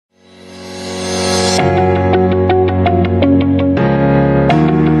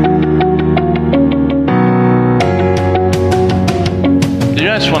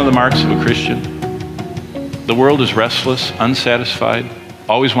marks of a Christian? The world is restless, unsatisfied,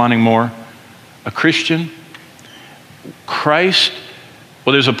 always wanting more. A Christian, Christ,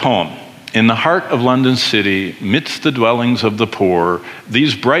 well, there's a poem. In the heart of London city, midst the dwellings of the poor,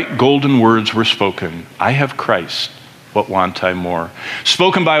 these bright golden words were spoken. I have Christ, what want I more?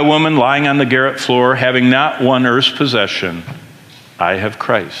 Spoken by a woman lying on the garret floor, having not one earth's possession. I have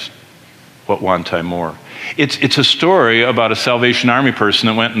Christ, what want I more? It's a story about a Salvation Army person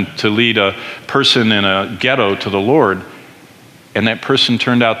that went to lead a person in a ghetto to the Lord, and that person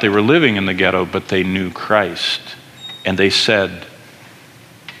turned out they were living in the ghetto, but they knew Christ. And they said,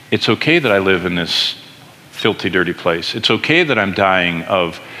 it's okay that I live in this filthy, dirty place. It's okay that I'm dying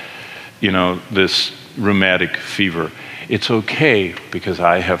of, this rheumatic fever. It's okay because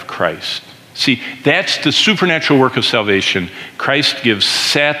I have Christ. See, that's the supernatural work of salvation. Christ gives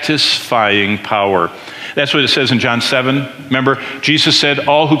satisfying power. That's what it says in John 7. Remember, Jesus said,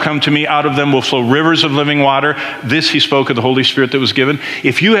 all who come to me, out of them will flow rivers of living water. This he spoke of the Holy Spirit that was given.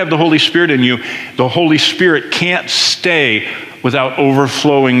 If you have the Holy Spirit in you, the Holy Spirit can't stay without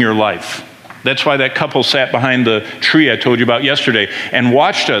overflowing your life. That's why that couple sat behind the tree I told you about yesterday and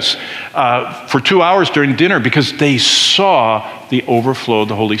watched us for 2 hours during dinner, because they saw the overflow of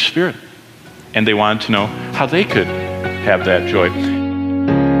the Holy Spirit. And they wanted to know how they could have that joy.